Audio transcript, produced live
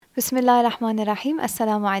Bismillah ar-Rahman ar-Rahim.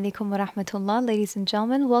 Assalamu alaikum wa rahmatullah. Ladies and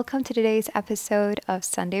gentlemen, welcome to today's episode of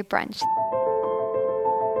Sunday Brunch.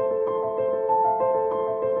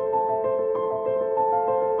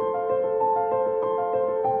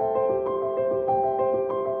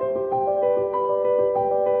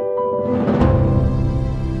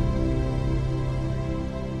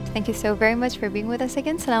 Thank you so very much for being with us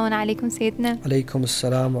again. Assalamu alaikum, Sayyidina. Alaykum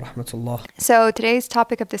assalam wa rahmatullah. So today's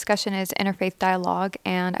topic of discussion is Interfaith Dialogue,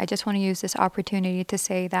 and I just want to use this opportunity to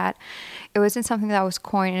say that it wasn't something that was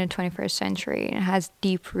coined in the 21st century. It has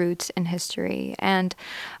deep roots in history. And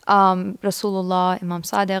Rasulullah, Imam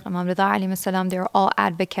Sadiq, Imam Rida alayhi salam, they're all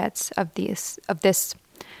advocates of this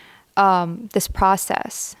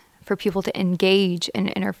process for people to engage in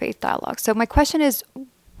interfaith dialogue. So my question is,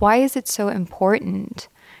 why is it so important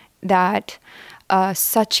that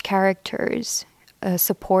such characters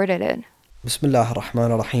supported it? Bismillah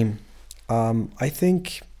ar-Rahman ar-Rahim. I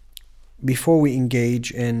think before we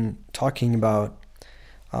engage in talking about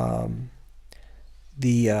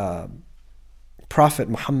the Prophet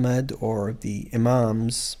Muhammad or the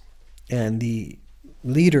Imams and the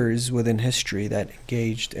leaders within history that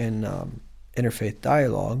engaged in interfaith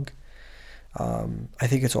dialogue, I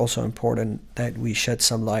think it's also important that we shed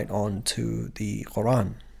some light onto the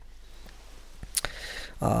Quran.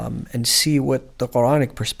 And see what the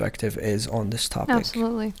Quranic perspective is on this topic.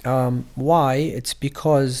 Absolutely. Why? It's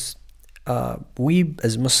because we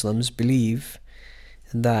as Muslims believe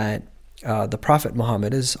that the Prophet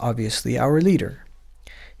Muhammad is obviously our leader.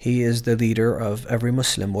 He is the leader of every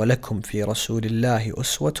Muslim. وَلَكُمْ فِي رَسُولِ اللَّهِ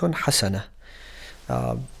أُسْوَةٌ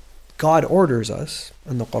حَسَنَةٌ. God orders us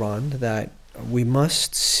in the Quran that we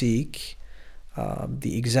must seek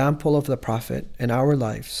the example of the Prophet in our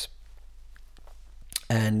lives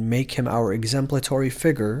and make him our exemplary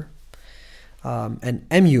figure and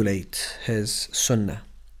emulate his sunnah.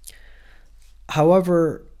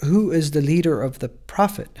 However, who is the leader of the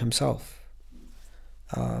Prophet himself?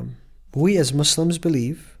 We as Muslims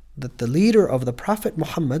believe that the leader of the Prophet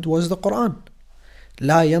Muhammad was the Quran.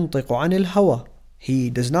 لا ينطق عن الهوى. He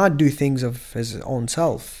does not do things of his own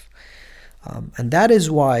self. And that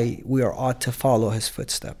is why we are ought to follow his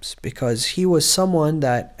footsteps, because he was someone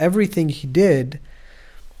that everything he did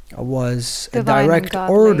was divine, a direct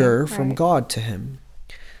godly, order from right. God to him.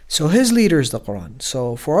 So his leader is the Quran.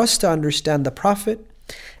 So for us to understand the Prophet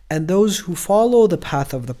and those who follow the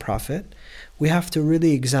path of the Prophet, we have to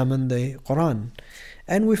really examine the Quran.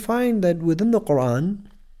 And we find that within the Quran,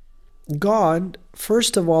 God,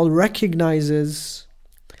 first of all, recognizes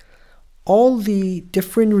all the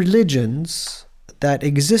different religions that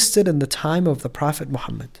existed in the time of the Prophet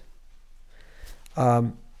Muhammad.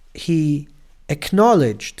 He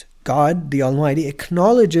acknowledged, God the Almighty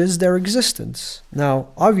acknowledges their existence. Now,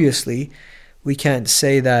 obviously, we can't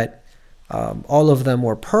say that all of them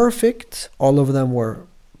were perfect, all of them were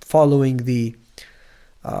following the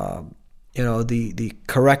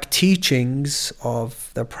correct teachings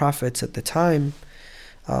of the prophets at the time.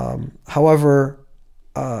 However,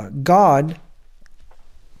 God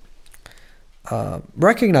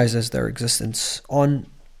recognizes their existence on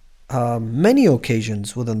many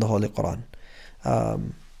occasions within the Holy Quran.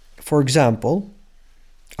 For example,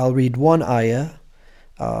 I'll read one ayah,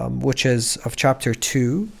 which is of chapter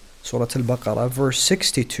 2, Surah Al-Baqarah, verse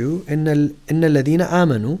 62. إِنَّ الَّذِينَ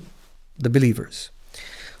آمَنُوا, the believers,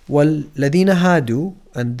 وَالَّذِينَ هَادُوا,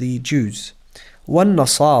 and the Jews,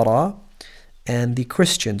 وَالنَّصَارَى, and the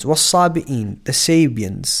Christians, وَالصَّابِئِينَ, the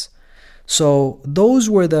Sabians. So those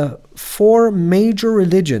were the four major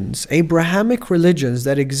religions, Abrahamic religions,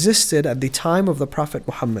 that existed at the time of the Prophet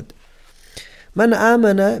Muhammad. من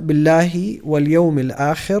آمن بالله واليوم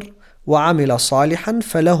الآخر وعمل صالحا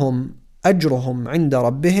فلهم أجرهم عند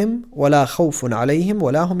ربهم ولا خوف عليهم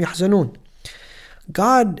ولا هم يحزنون.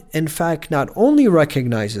 God, in fact, not only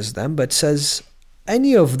recognizes them, but says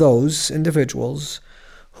any of those individuals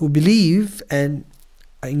who believe and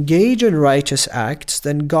engage in righteous acts,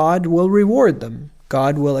 then God will reward them.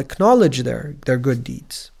 God will acknowledge their good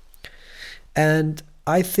deeds. And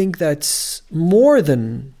I think that's more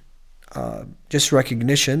than just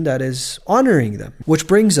recognition, that is honoring them. Which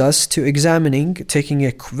brings us to taking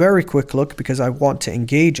a very quick look, because I want to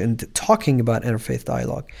engage in talking about interfaith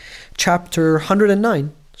dialogue. Chapter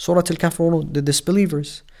 109, Surah Al-Kafirun, the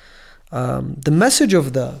disbelievers. The message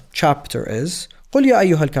of the chapter is, قُلْ يَا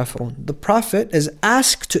أَيُّهَا الْكَافِرُونَ. The Prophet is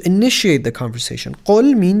asked to initiate the conversation.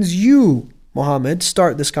 قُلْ means you, Muhammad,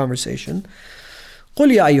 start this conversation. قُلْ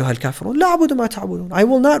يَا أَيُّهَا الْكَافِرُونَ لَا أَعْبُدُ مَا تَعْبُدُونَ. I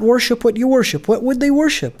will not worship what you worship. What would they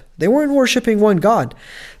worship? They weren't worshiping one God,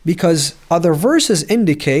 because other verses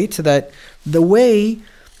indicate that the way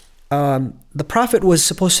the Prophet was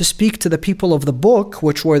supposed to speak to the people of the book,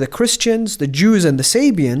 which were the Christians, the Jews, and the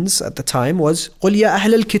Sabians at the time, was قُلْ يَا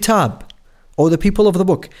أَهْلَ الْكِتَابِ, O the people of the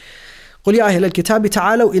book. قُلْ يَا أَهْلَ الْكِتَابِ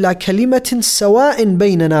تَعَالَوْا إِلَى كَلِمَةٍ سَوَاءٍ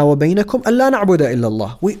بَيْنَنَا وَبَيْنَكُمْ أَلَّا نَعْبُدَ إِلَّا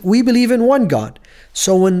اللَّهِ. We believe in one God.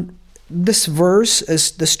 So when this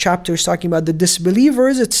chapter is talking about the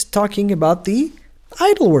disbelievers, it's talking about the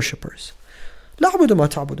idol worshippers. لَا أَعْبُدُ مَا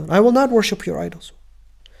تَعْبُدُونَ. I will not worship your idols.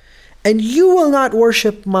 And you will not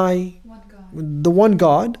worship the one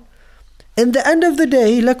God. In the end of the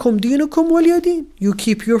day, لَكُمْ دِينُكُمْ وَلِيَ دِينِ. You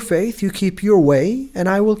keep your faith, you keep your way, and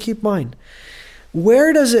I will keep mine.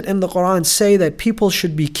 Where does it in the Quran say that people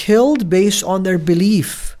should be killed based on their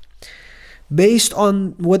belief, based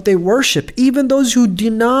on what they worship? Even those who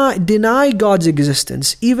deny God's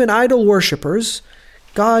existence, even idol worshippers,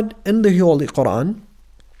 God in the Holy Quran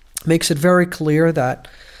makes it very clear that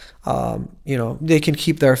they can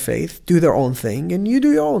keep their faith, do their own thing, and you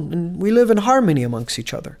do your own, and we live in harmony amongst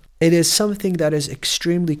each other. It is something that is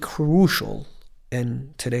extremely crucial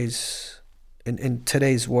in today's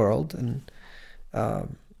world, and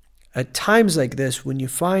at times like this, when you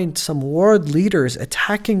find some world leaders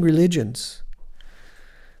attacking religions,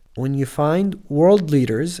 when you find world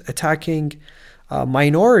leaders attacking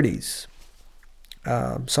minorities,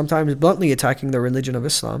 sometimes bluntly attacking the religion of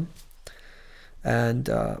Islam, and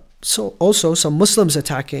so also some Muslims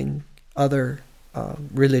attacking other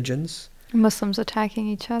religions. Muslims attacking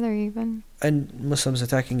each other even. And Muslims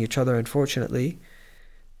attacking each other, unfortunately.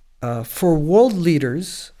 For world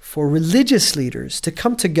leaders, for religious leaders to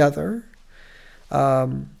come together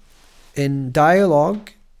in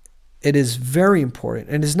dialogue, it is very important.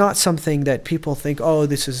 And it's not something that people think, oh,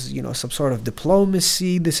 this is some sort of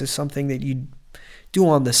diplomacy. This is something that you do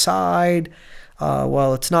on the side.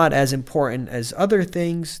 Well, it's not as important as other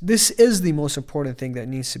things. This is the most important thing that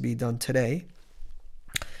needs to be done today.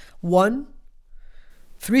 1,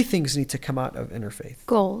 3 things need to come out of interfaith.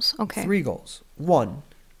 Goals, okay. 3 goals. 1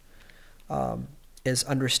 is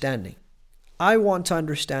understanding. I want to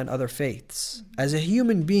understand other faiths. As a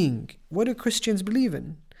human being, what do Christians believe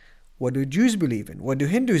in? What do Jews believe in? What do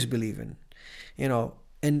Hindus believe in?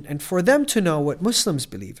 And for them to know what Muslims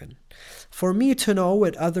believe in. For me to know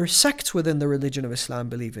what other sects within the religion of Islam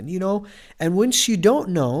believe in. And once you don't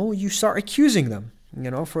know, you start accusing them.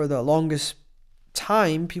 For the longest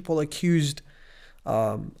time, people accused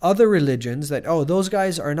other religions that, oh, those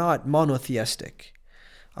guys are not monotheistic.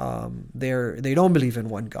 They don't believe in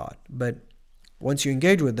one God. But once you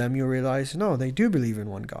engage with them, you realize, no, they do believe in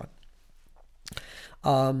one God.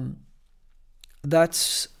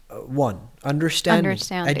 That's 1, understanding,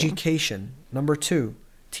 education. Number 2,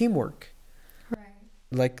 teamwork. Right.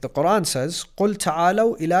 Like the Quran says, قُلْ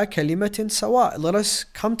تَعَالَوْا إِلَى كَلِمَةٍ سَوَاءٍ. Let us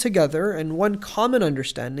come together in one common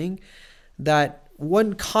understanding, that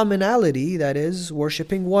one commonality, that is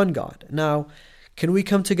worshipping one God. Now, can we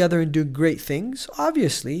come together and do great things?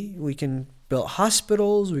 Obviously, we can build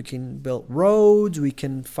hospitals, we can build roads, we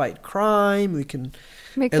can fight crime, we can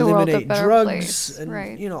make eliminate the world a drugs, place. and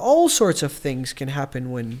Right. All sorts of things can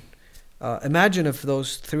happen when imagine if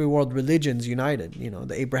those 3 world religions united,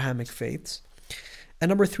 the Abrahamic faiths. And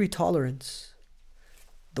number 3, tolerance.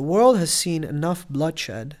 The world has seen enough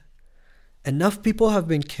bloodshed, enough people have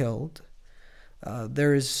been killed,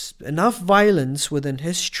 there is enough violence within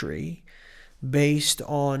history based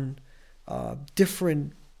on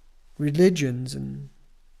different religions, and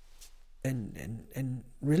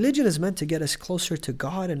religion is meant to get us closer to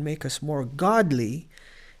God and make us more godly.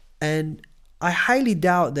 And I highly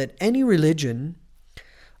doubt that any religion's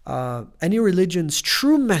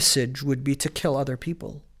true message would be to kill other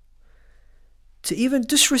people, to even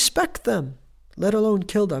disrespect them, let alone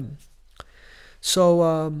kill them. So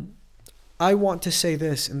I want to say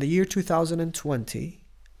this: in the year 2020,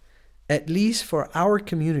 at least for our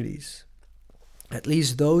communities, at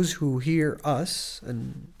least those who hear us,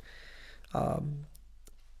 and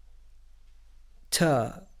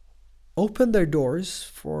to open their doors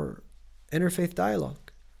for interfaith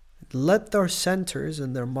dialogue. Let their centers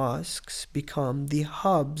and their mosques become the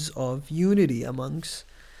hubs of unity amongst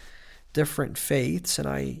different faiths. And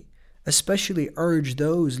I especially urge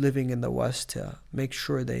those living in the West to make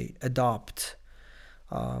sure they adopt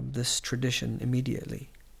this tradition immediately.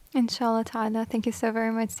 Inshallah ta'ala. Thank you so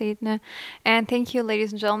very much, Sayyidina. And thank you,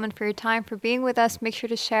 ladies and gentlemen, for your time, for being with us. Make sure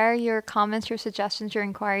to share your comments, your suggestions, your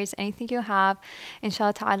inquiries, anything you have.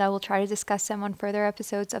 Inshallah ta'ala, we'll try to discuss them on further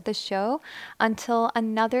episodes of the show. Until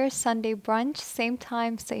another Sunday brunch, same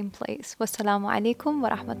time, same place. Wassalamu alaikum wa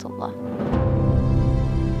rahmatullah.